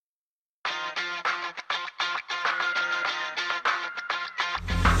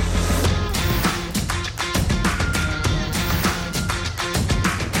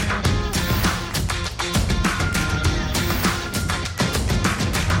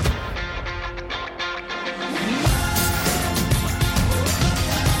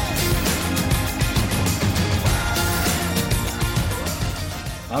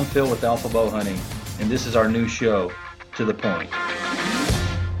I'm Phil with Alpha Bow Hunting, and this is our new show, To the Point.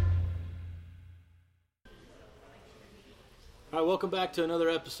 All right, welcome back to another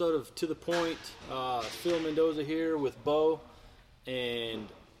episode of To the Point. Phil Mendoza here with Bo, and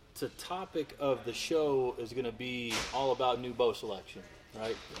the topic of the show is going to be all about new bow selection,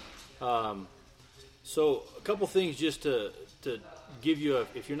 right? So a couple things just to give you,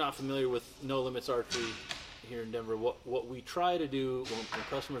 if you're not familiar with No Limits Archery here in Denver, what we try to do when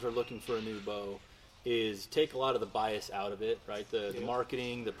customers are looking for a new bow is take a lot of the bias out of it, right? The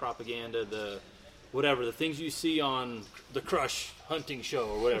marketing, the propaganda, the things you see on the Crush hunting show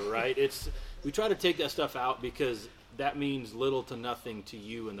or whatever, right? We try to take that stuff out because that means little to nothing to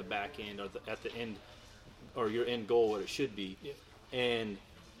you in the back end or at the end, or your end goal, what it should be. Yeah. And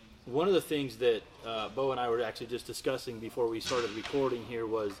one of the things that Bo and I were actually just discussing before we started recording here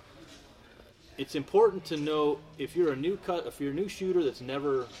was it's important to know if you're a new shooter that's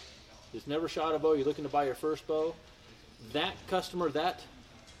never shot a bow, you're looking to buy your first bow, that customer, that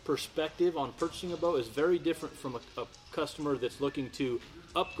perspective on purchasing a bow is very different from a customer that's looking to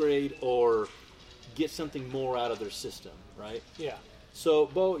upgrade or get something more out of their system, right? Yeah. So,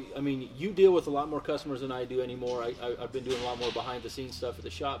 Bo, I mean, you deal with a lot more customers than I do anymore. I've been doing a lot more behind-the-scenes stuff at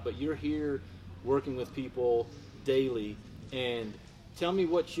the shop, but you're here working with people daily. And tell me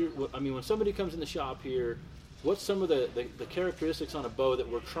when somebody comes in the shop here, what's some of the characteristics on a bow that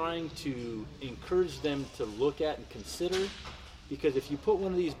we're trying to encourage them to look at and consider? Because if you put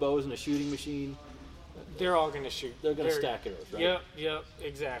one of these bows in a shooting machine, they're all going to shoot. They're going to stack arrows, right? Yep,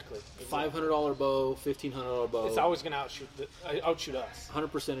 exactly. $500 bow, $1,500 bow. It's always going to outshoot us.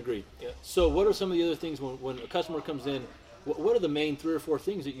 100% agreed. Yep. So what are some of the other things when a customer comes in, what are the main 3 or 4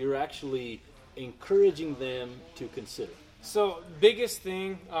 things that you're actually encouraging them to consider? So biggest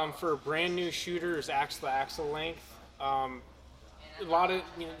thing for a brand new shooter is axle-to-axle length. For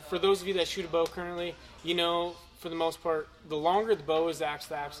those of you that shoot a bow currently, for the most part, the longer the bow is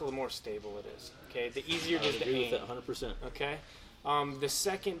axle-to-axle, the more stable it is. Okay, the easier it is to aim. I agree with that 100%. Okay, the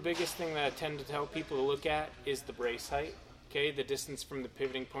second biggest thing that I tend to tell people to look at is the brace height. Okay, the distance from the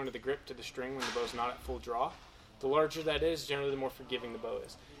pivoting point of the grip to the string when the bow's not at full draw. The larger that is, generally the more forgiving the bow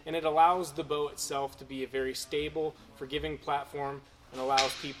is. And it allows the bow itself to be a very stable, forgiving platform and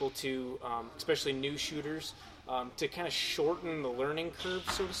allows people to, especially new shooters, to kind of shorten the learning curve,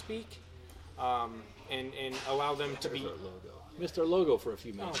 so to speak, and allow them to be... Missed our logo for a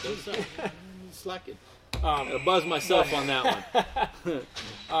few minutes. Slacking. I buzzed myself on that one.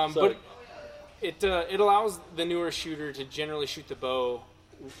 But it allows the newer shooter to generally shoot the bow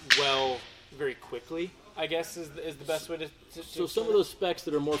well very quickly, I guess is the best way to So some of those specs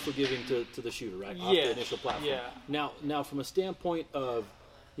that are more forgiving to the shooter, right? Off the initial platform. Yeah. Now from a standpoint of,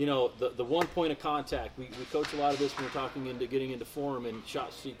 the one point of contact, we coach a lot of this when we're getting into form and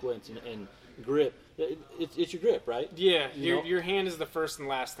shot sequence and grip. It's your grip, right? Yeah, your hand is the first and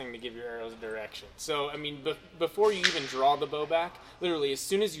last thing to give your arrows direction. So, I mean, before you even draw the bow back, literally, as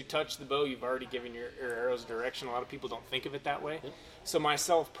soon as you touch the bow, you've already given your arrows direction. A lot of people don't think of it that way. Yeah. So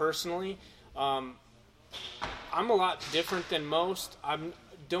myself, personally, I'm a lot different than most. I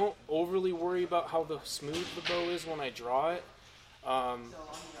don't overly worry about how smooth the bow is when I draw it.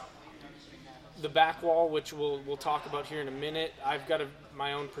 The back wall, which we'll talk about here in a minute, I've got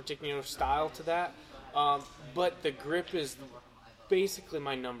my own particular style to that. But the grip is basically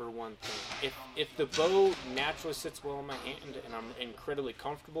my number one thing. If the bow naturally sits well in my hand and I'm incredibly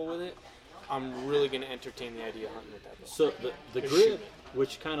comfortable with it, I'm really going to entertain the idea of hunting with that bow. So the grip,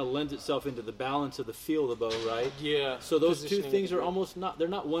 which kind of lends itself into the balance of the feel of the bow, right? Yeah. So those two things are almost they're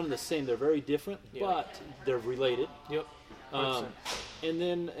not one and the same. They're very different, but they're related. Yep.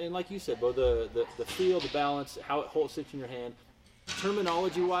 And like you said, Bo, the feel, the balance, how it sits in your hand.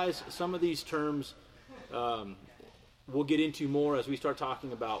 Terminology-wise, some of these terms we'll get into more as we start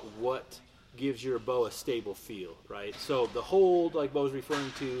talking about what gives your bow a stable feel, right? So the hold, like Bo's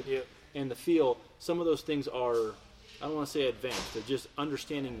referring to, and the feel, some of those things are, I don't want to say advanced, they're just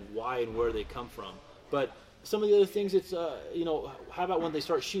understanding why and where they come from. But some of the other things, it's how about when they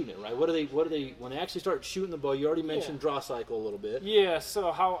start shooting it, right? What do they when they actually start shooting the bow? You already mentioned draw cycle a little bit. Yeah.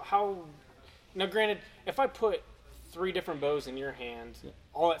 So how now? Granted, if I put 3 different bows in your hand,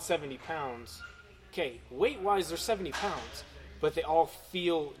 all at 70 pounds, okay, weight-wise they're 70 pounds, but they all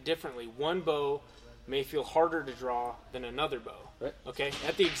feel differently. One bow may feel harder to draw than another bow. Right. Okay,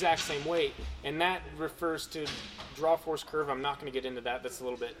 at the exact same weight, and that refers to draw force curve. I'm not going to get into that. That's a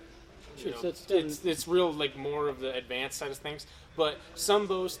little bit. It's real, like more of the advanced side of things. But some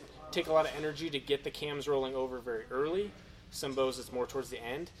bows take a lot of energy to get the cams rolling over very early. Some bows it's more towards the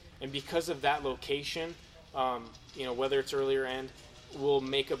end, and because of that location, whether it's early or end, will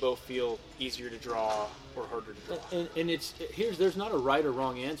make a bow feel easier to draw or harder to draw. And there's not a right or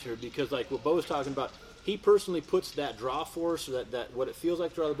wrong answer, because like what Bo was talking about, he personally puts that draw force, or that what it feels like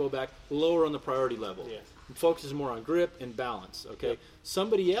to draw the bow back, lower on the priority level. Yeah. Focuses more on grip and balance. Okay. Yep.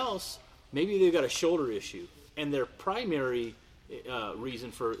 Somebody else, maybe they've got a shoulder issue, and their primary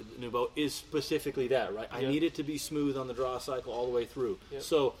reason for the new bow is specifically that, right? I need it to be smooth on the draw cycle all the way through. Yep.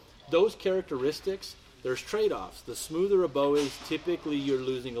 So those characteristics, there's trade-offs. The smoother a bow is, typically you're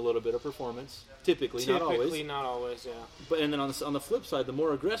losing a little bit of performance. Typically, not always. Yeah. But and then on the flip side, the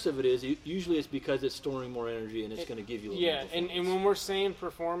more aggressive it is, usually it's because it's storing more energy and it's going to give you a little more performance. and when we're saying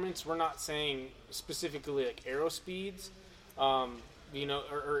performance, we're not saying specifically like arrow speeds, or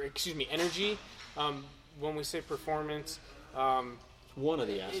excuse me, energy. When we say performance, one of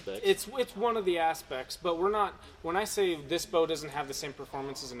the aspects. It's one of the aspects, but we're not. When I say this bow doesn't have the same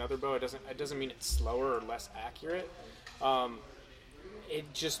performance as another bow, it doesn't mean it's slower or less accurate.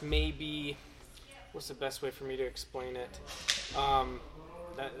 It just may be. What's the best way for me to explain it?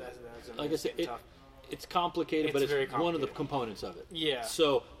 Like I said, it's complicated, but it's very complicated. One of the components of it. Yeah.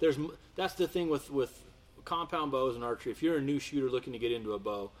 So that's the thing with compound bows and archery. If you're a new shooter looking to get into a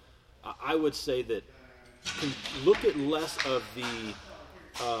bow, I would say that look at less of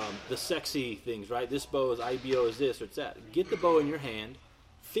the sexy things, right? This bow is IBO is this or it's that. Get the bow in your hand,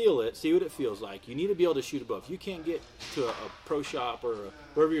 feel it, see what it feels like. You need to be able to shoot a bow. If you can't get to a pro shop or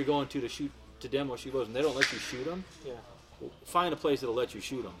wherever you're going to demo shoot bows and they don't let you shoot them, find a place that'll let you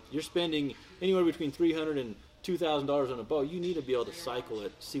shoot them. You're spending anywhere between $300 and $2,000 on a bow. You need to be able to cycle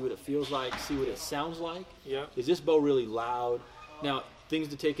it, see what it feels like, see what it sounds like. Yeah. Is this bow really loud? Now, things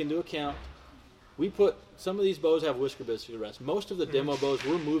to take into account. Some of these bows have whisker bits to the rest. Most of the demo bows,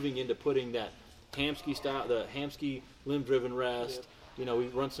 we're moving into putting that Hamskea style, the Hamskea limb-driven rest. Yep. We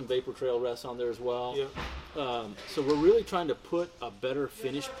run some vapor trail rests on there as well. Yep. So we're really trying to put a better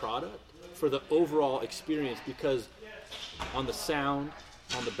finished product for the overall experience, because on the sound,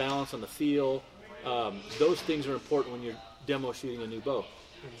 on the balance, on the feel, those things are important when you're demo shooting a new bow.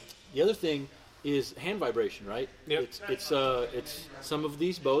 The other thing is hand vibration, right? Yep. It's some of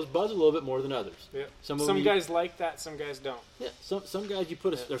these bows buzz a little bit more than others. Yep. Some guys like that, some guys don't. Yeah. Some guys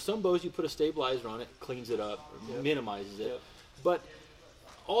there's some bows you put a stabilizer on it, cleans it up, minimizes it. Yep. But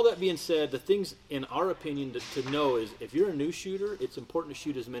all that being said, the things in our opinion to know is if you're a new shooter, it's important to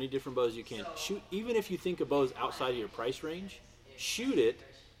shoot as many different bows as you can. Shoot, even if you think a bow's outside of your price range, shoot it,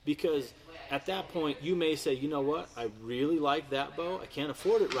 because at that point you may say, you know what, I really like that bow. I can't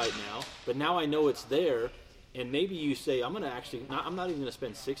afford it right now, but now I know it's there. And maybe you say, I'm not even going to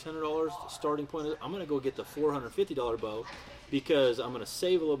spend $600 starting point. I'm going to go get the $450 bow because I'm going to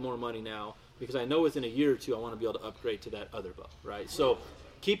save a little more money now, because I know within a year or two I want to be able to upgrade to that other bow, right? So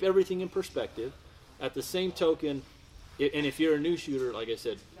keep everything in perspective. At the same token, and if you're a new shooter, like I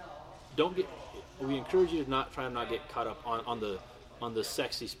said, we encourage you to try and not get caught up on the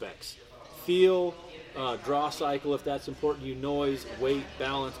sexy specs. Feel, draw cycle if that's important to you, noise, weight,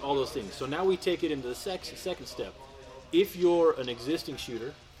 balance, all those things. So now we take it into the second step. If you're an existing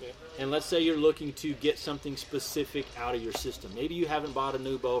shooter, and let's say you're looking to get something specific out of your system. Maybe you haven't bought a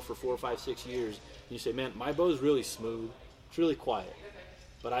new bow for 4, 5, 6 years, and you say, man, my bow is really smooth, it's really quiet,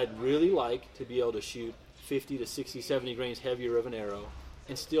 but I'd really like to be able to shoot 50 to 60, 70 grains heavier of an arrow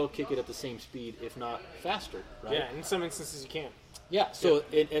and still kick it at the same speed, if not faster, right? Yeah, in some instances you can. Yeah, so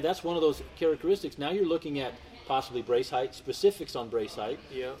and that's one of those characteristics. Now you're looking at possibly brace height, specifics on brace height.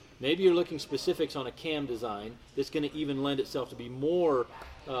 Yeah. Maybe you're looking specifics on a cam design that's going to even lend itself to be more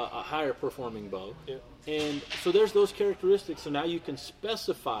a higher performing bow. Yeah. And so there's those characteristics. So now you can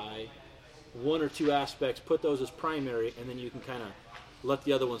specify one or two aspects, put those as primary, and then you can kind of let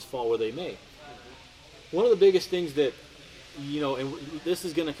the other ones fall where they may. One of the biggest things that, and this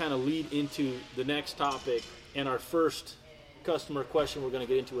is going to kind of lead into the next topic and our first customer question we're going to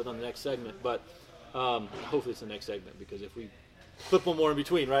get into it on the next segment, but hopefully it's the next segment, because if we flip one more in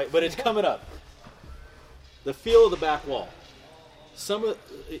between, right? But it's coming up. The feel of the back wall. Some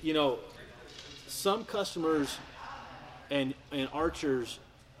customers and archers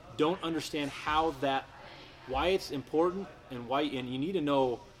don't understand why it's important, and you need to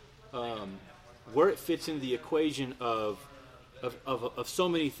know where it fits into the equation of so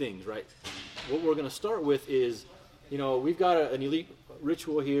many things, right? What we're going to start with is, we've got an elite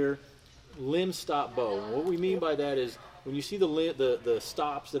ritual here, limb stop bow. And what we mean by that is when you see the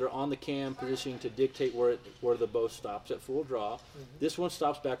stops that are on the cam positioning to dictate where the bow stops at full draw, this one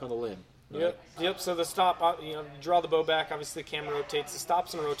stops back on the limb. Right? Yep. So the stop, draw the bow back. Obviously, the camera rotates. The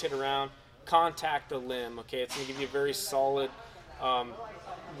stop's going to rotate around, contact the limb. Okay, it's going to give you a very solid,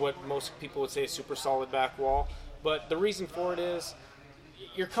 what most people would say, a super solid back wall. But the reason for it is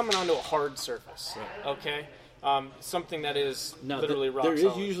you're coming onto a hard surface, okay? Something that is literally rock solid.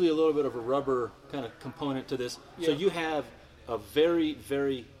 solid. There is usually a little bit of a rubber kind of component to this. Yeah. So you have a very,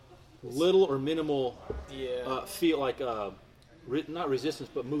 very little or minimal feel like not resistance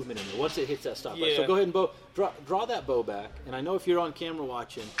but movement in there once it hits that stop. Yeah. Right? So go ahead and draw that bow back. And I know if you're on camera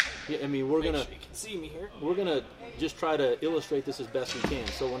watching, I mean we're gonna sure you can see me here. We're gonna just try to illustrate this as best we can.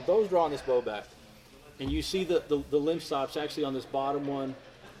 So when Bo's drawing this bow back, and you see the limb stops actually on this bottom one,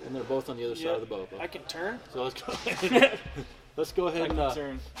 and they're both on the other side of the bow. I can turn. So let's go ahead. Let's go ahead and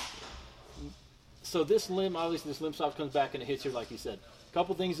turn. So this limb, obviously, this limb stop comes back and it hits here, like you said. A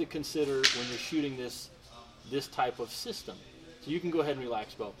couple things to consider when you're shooting this type of system. So you can go ahead and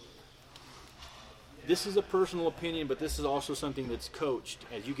relax, Bo. This is a personal opinion, but this is also something that's coached.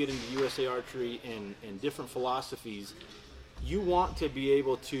 As you get into USA Archery and different philosophies, you want to be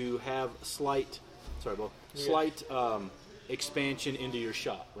able to have slight expansion into your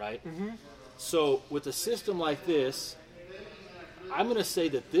shot, right? Mm-hmm. So with a system like this, I'm going to say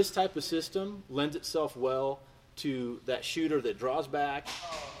that this type of system lends itself well to that shooter that draws back,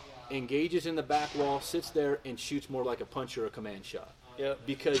 engages in the back wall, sits there, and shoots more like a punch or a command shot. Yep.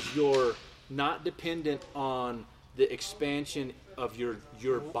 Because you're not dependent on the expansion of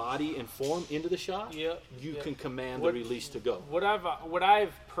your body and form into the shot. Yep. You can command the release to go. What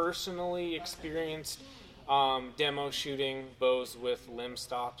I've personally experienced demo shooting bows with limb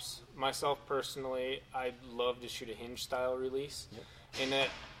stops. Myself personally, I love to shoot a hinge style release, and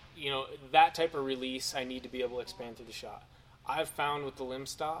that type of release I need to be able to expand through the shot. I've found with the limb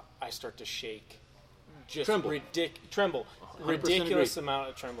stop, I start to shake, just tremble, ridiculous amount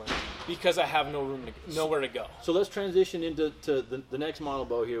of trembling, because I have nowhere to go. So let's transition into the next model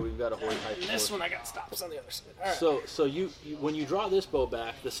bow here. We've got a Hoyt Hyper. This one I got stops on the other side. All right. So you when you draw this bow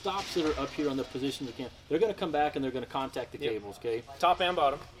back, the stops that are up here on the positions again, they're going to come back and they're going to contact the cables. Okay, top and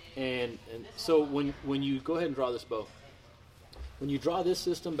bottom. And so when you go ahead and draw this bow, when you draw this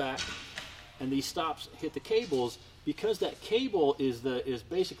system back, and these stops hit the cables, because that cable is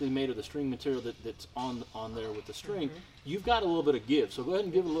basically made of the string material that's on there with the string, you've got a little bit of give. So go ahead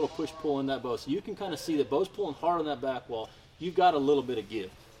and give it a little push-pull in that bow. So you can kind of see that Bo's pulling hard on that back wall. You've got a little bit of give.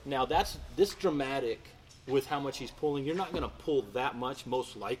 Now that's this dramatic with how much he's pulling. You're not going to pull that much,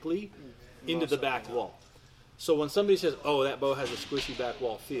 most likely, into the back wall. So when somebody says, oh, that bow has a squishy back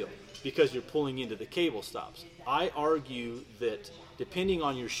wall feel, because you're pulling into the cable stops, I argue that depending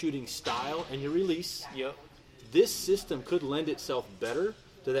on your shooting style and your release, this system could lend itself better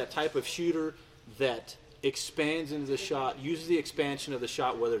to that type of shooter that expands into the shot, uses the expansion of the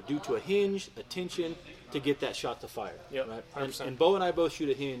shot, whether due to a hinge, a tension, to get that shot to fire. Right? And Bo and I both shoot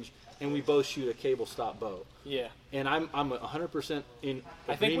a hinge, and we both shoot a cable stop bow. Yeah. And I'm 100% in agreement.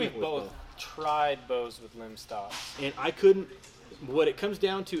 I think we've both tried bows with limb stops. And I couldn't. What it comes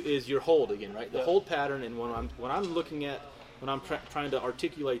down to is your hold again, right? The hold pattern. And when I'm trying to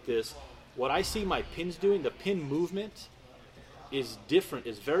articulate this, what I see my pins doing, the pin movement is different.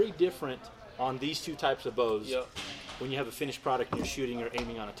 Is very different on these two types of bows. When you have a finished product and you're shooting or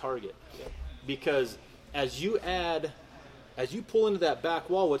aiming on a target, because as you pull into that back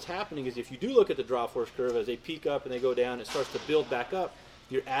wall, what's happening is, if you do look at the draw force curve, as they peak up and they go down, it starts to build back up.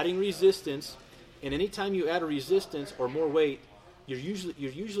 You're adding resistance, and anytime you add a resistance or more weight, you're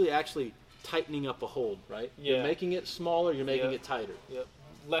usually actually tightening up a hold, right? You're making it smaller, you're making it tighter.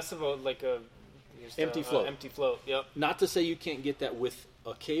 Less of a empty float. Empty float. Not to say you can't get that with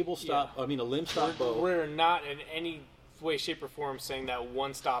a cable stop. I mean a limb stop bow. We're not in any way, shape, or form saying that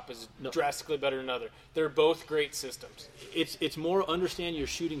one stop is drastically better than another. They're both great systems. It's more understand your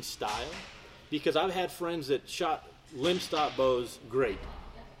shooting style, because I've had friends that shot limb stop bows great,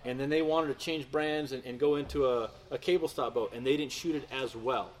 and then they wanted to change brands and go into a cable stop bow, and they didn't shoot it as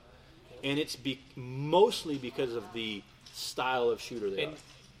well. And it's mostly because of the style of shooter they are.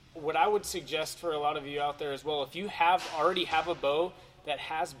 What I would suggest for a lot of you out there as well, if you already have a bow that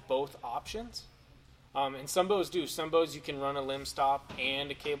has both options, and some bows do. Some bows you can run a limb stop and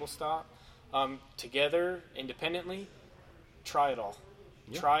a cable stop together independently. Try it all.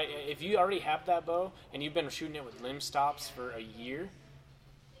 Try if you already have that bow and you've been shooting it with limb stops for a year.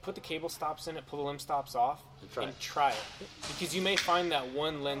 Put the cable stops in it, pull the limb stops off, and try it. Because you may find that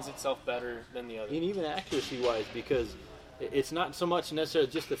one lends itself better than the other. And even accuracy-wise, because it's not so much necessarily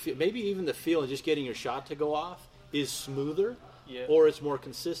just the feel. Maybe even the feel and just getting your shot to go off is smoother, or it's more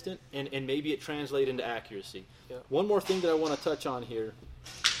consistent, and maybe it translates into accuracy. One more thing that I want to touch on here,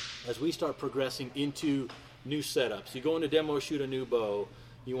 as we start progressing into new setups. You go into demo shoot a new bow,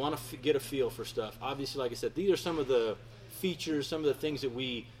 you want to get a feel for stuff. Obviously, like I said, these are some of the features, some of the things that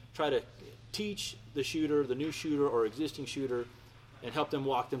we try to teach the shooter, the new shooter or existing shooter. and help them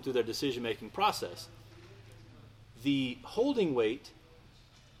walk them through their decision-making process. The holding weight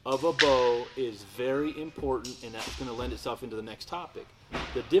of a bow is very important, and that's going to lend itself into the next topic.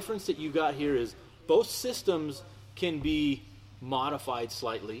 The difference that you got here is both systems can be modified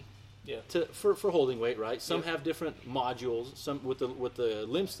slightly for holding weight, right? Some have different modules. Some with the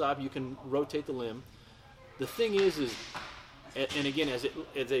limb stop, you can rotate the limb. The thing is, and again, as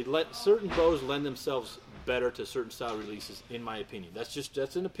they let certain bows lend themselves better to certain style releases, in my opinion.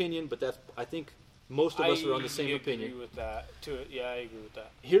 That's an opinion, but I think most of us are on the same opinion. I agree with that. I agree with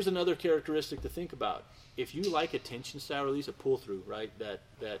that. Here's another characteristic to think about. If you like a tension style release, a pull through, right? That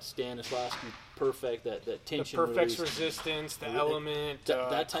Stanislavski perfect, that tension the perfect release, resistance, the element,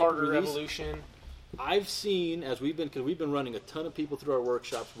 that type Carter of release, Revolution. I've seen, because we've been running a ton of people through our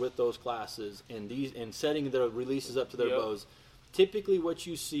workshops with those classes and setting the releases up to their bows. Typically, what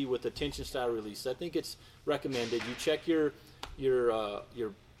you see with the tension style release, I think it's recommended. You check your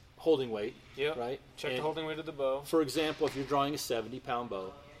holding weight, right? Check the holding weight of the bow. For example, if you're drawing a 70-pound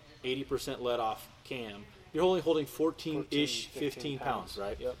bow, 80% let off cam, you're only holding 14-ish, 15 pounds,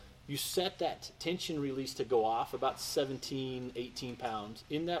 right? Yep. You set that tension release to go off about 17, 18 pounds,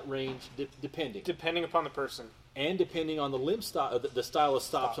 in that range, depending. Depending upon the person. And depending on the limb style, the style of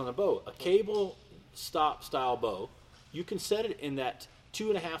stops on the bow. A cable stop style bow, you can set it in that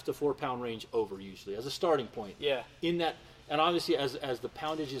 2.5 to 4 pound range over usually as a starting point. Yeah. In that, and obviously as the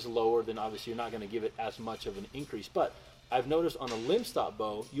poundage is lower, then obviously you're not going to give it as much of an increase. But I've noticed on a limb stop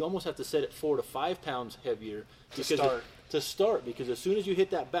bow, you almost have to set it 4 to 5 pounds heavier to start. Because as soon as you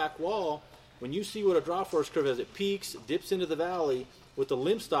hit that back wall, when you see what a draw force curve as it peaks, dips into the valley, with the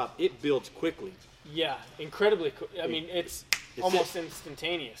limb stop, it builds quickly. Yeah, incredibly quick. I mean, it's almost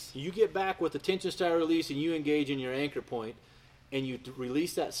instantaneous. You get back with the tension style release and you engage in your anchor point and you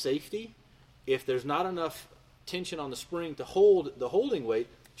release that safety. If there's not enough tension on the spring to hold the holding weight,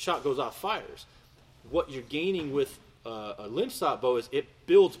 shot goes off, fires. What you're gaining with a limb stop bow is it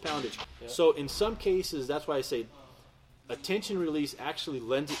builds poundage. Yep. So in some cases, that's why I say a tension release actually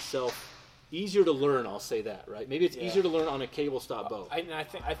lends itself easier to learn. I'll say that, right? Maybe it's easier to learn on a cable stop bow.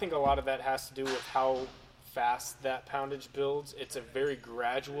 I think a lot of that has to do with how fast that poundage builds. It's a very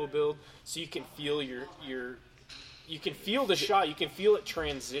gradual build, so you can feel you can feel the shot. You can feel it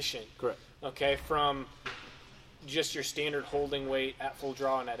transition. Correct. Okay, from just your standard holding weight at full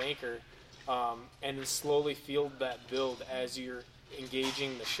draw and at anchor, and then slowly feel that build as you're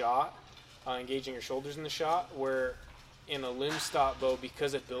engaging the shot, engaging your shoulders in the shot. Where in a limb stop bow,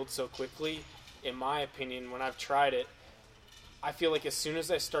 because it builds so quickly, in my opinion, when I've tried it, I feel like as soon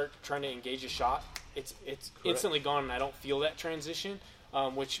as I start trying to engage a shot, it's instantly gone, and I don't feel that transition,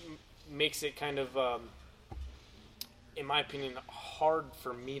 which makes it kind of, in my opinion, hard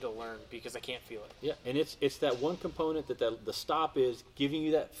for me to learn because I can't feel it. Yeah, and it's that one component that the stop is giving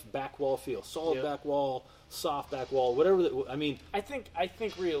you that back wall feel, solid back wall, soft back wall, whatever. I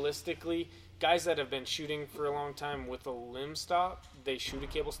think realistically, guys that have been shooting for a long time with a limb stop, they shoot a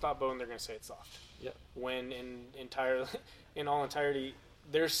cable stop bow and they're going to say it's soft. Yep. When in all entirety,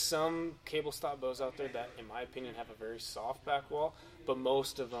 there's some cable stop bows out there that, in my opinion, have a very soft back wall, but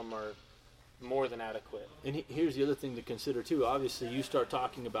most of them are more than adequate. And here's the other thing to consider too. Obviously, you start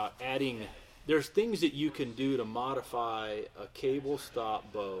talking about adding. There's things that you can do to modify a cable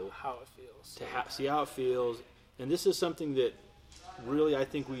stop bow. How it feels. To see how it feels, and this is something that really I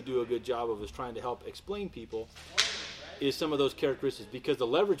think we do a good job of is trying to help explain people is some of those characteristics, because the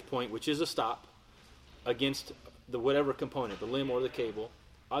leverage point, which is a stop against the whatever component, the limb or the cable,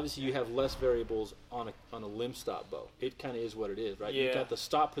 obviously you have less variables on a limb stop bow. It kind of is what it is, right? Yeah. You've got the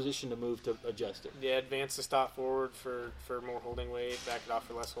stop position to move to adjust it. Yeah, advance the stop forward for more holding weight, back it off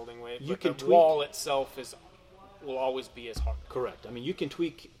for less holding weight. You but can the tweak, wall itself will always be as hard. Correct. I mean, you can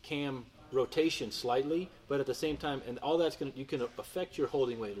tweak cam rotation slightly, but at the same time, and all that's you can affect your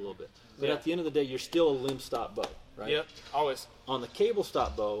holding weight a little bit. But at the end of the day, you're still a limb stop bow, right? Yep, always. On the cable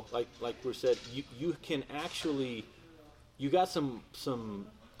stop bow, like Bruce said, you can actually, you got some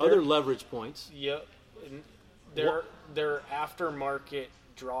other leverage points. Yep. And they're aftermarket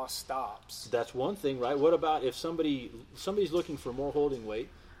draw stops. That's one thing, right? What about if somebody's looking for more holding weight,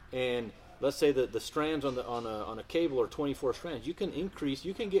 and let's say that the strands on a cable are 24 strands. You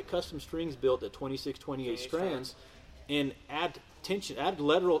can get custom strings built at 26, 28 strands, and add tension, add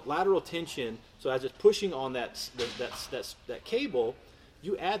lateral tension. So as it's pushing on that cable,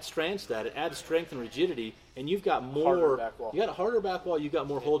 you add strands to that. It adds strength and rigidity, and you've got more. Harder back wall. You got a harder back wall. You've got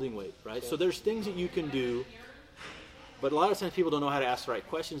more holding weight, right? Yeah. So there's things that you can do, but a lot of times people don't know how to ask the right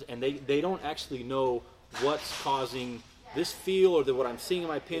questions, and they don't actually know what's causing this feel, or that what I'm seeing in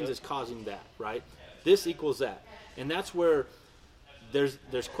my pins is causing that, right? This equals that. And that's where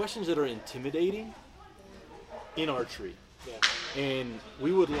there's questions that are intimidating in archery. Yeah. And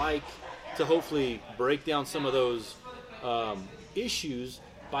we would like to hopefully break down some of those issues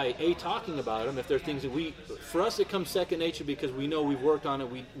by talking about them. If there are things that for us, it comes second nature because we know we've worked on it.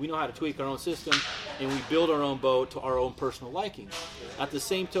 We know how to tweak our own system, and we build our own bow to our own personal liking. At the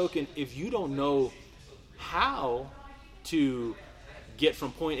same token, if you don't know how to get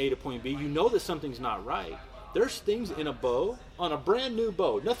from point A to point B, you know that something's not right. There's things in a bow, on a brand new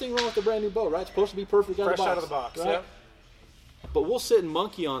bow. Nothing wrong with a brand new bow, right? It's supposed to be perfect Fresh out of the box, right? yep. But we'll sit and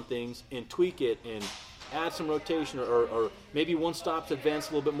monkey on things and tweak it and add some rotation, or maybe one stop's advanced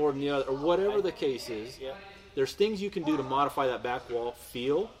a little bit more than the other, or whatever the case is. Yeah. There's things you can do to modify that back wall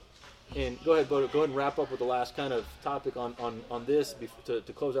feel. And go ahead and wrap up with the last kind of topic on this to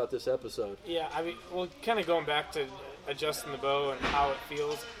close out this episode. Yeah, I mean, well, kind of going back to adjusting the bow and how it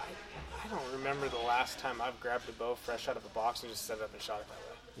feels, I don't remember the last time I've grabbed a bow fresh out of a box and just set it up and shot it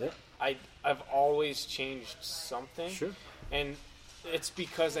that way. Yeah. I've always changed something. Sure. And it's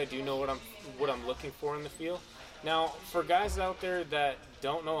because I do know what I'm looking for in the feel. Now, for guys out there that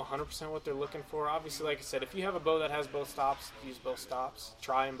don't know 100% what they're looking for, obviously, like I said, if you have a bow that has both stops, use both stops.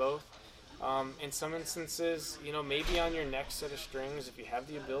 Try them both. In some instances, maybe on your next set of strings, if you have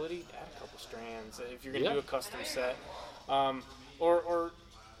the ability, add a couple strands. If you're going to do a custom set,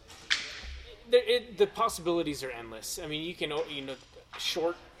 the possibilities are endless. I mean, you can,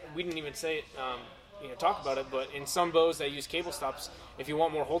 short. We didn't even say it. Talk about it, but in some bows that use cable stops, if you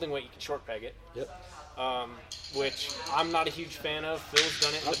want more holding weight, you can short peg it. Yep. Which I'm not a huge fan of. Phil's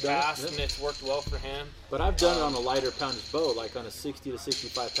done it in the past, and it's worked well for him. But I've done it on a lighter poundage bow, like on a 60 to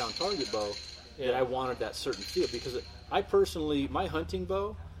 65 pound target bow, that I wanted that certain feel. Because I personally, my hunting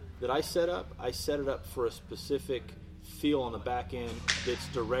bow that I set it up for a specific feel on the back end that's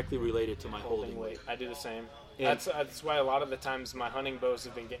directly related to my holding weight. I do the same. That's why a lot of the times my hunting bows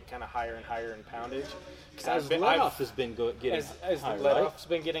have been getting kind of higher and higher in poundage. As let-off has been getting higher, the let-off's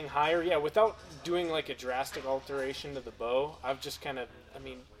been getting higher, yeah, without doing like a drastic alteration to the bow. I've just kind of,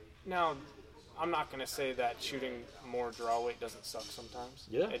 now I'm not going to say that shooting more draw weight doesn't suck sometimes.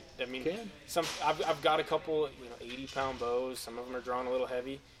 Yeah, I've got a couple, 80-pound bows. Some of them are drawn a little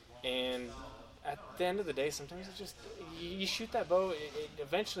heavy, and at the end of the day, sometimes it's just you shoot that bow.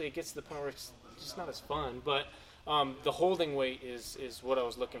 Eventually, it gets to the point where it's just not as fun. But the holding weight is what I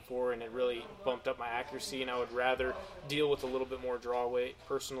was looking for, and it really bumped up my accuracy. And I would rather deal with a little bit more draw weight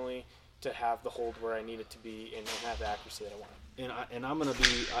personally to have the hold where I need it to be and have the accuracy that I want. And I'm going to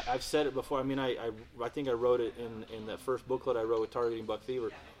be. I've said it before. I think I wrote it in that first booklet I wrote with Targeting Buck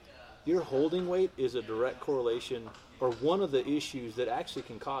Fever. Your holding weight is a direct correlation, or one of the issues that actually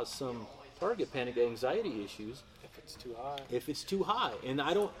can cause some target panic anxiety issues if it's too high. And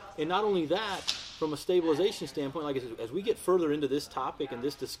not only that, from a stabilization standpoint, like I said, as we get further into this topic and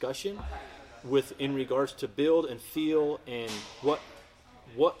this discussion in regards to build and feel and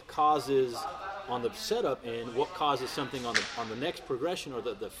what causes on the setup end, what causes something on the next progression or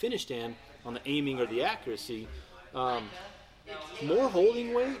the finished end on the aiming or the accuracy, more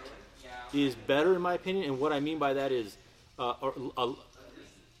holding weight is better in my opinion. And what I mean by that is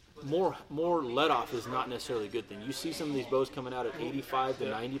more let-off is not necessarily a good thing. You see some of these bows coming out at 85 to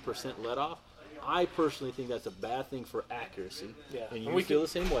 90% let-off. I personally think that's a bad thing for accuracy. Yeah. And you feel the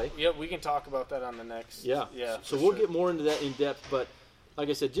same way. Yeah, we can talk about that on the next. Yeah. So we'll get more into that in depth, but like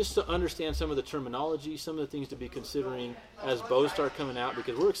I said, just to understand some of the terminology, some of the things to be considering as bows start coming out,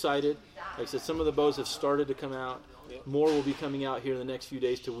 because we're excited. Like I said, some of the bows have started to come out. Yep. More will be coming out here in the next few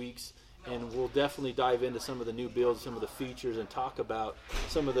days to weeks. And we'll definitely dive into some of the new builds, some of the features, and talk about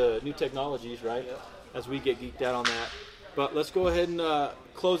some of the new technologies, right, as we get geeked out on that. But let's go ahead and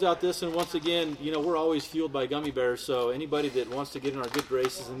close out this. And once again, we're always fueled by gummy bears, so anybody that wants to get in our good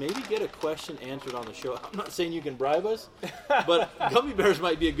graces and maybe get a question answered on the show, I'm not saying you can bribe us, but gummy bears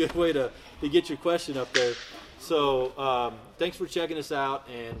might be a good way to get your question up there. So thanks for checking us out,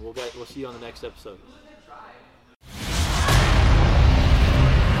 and we'll see you on the next episode.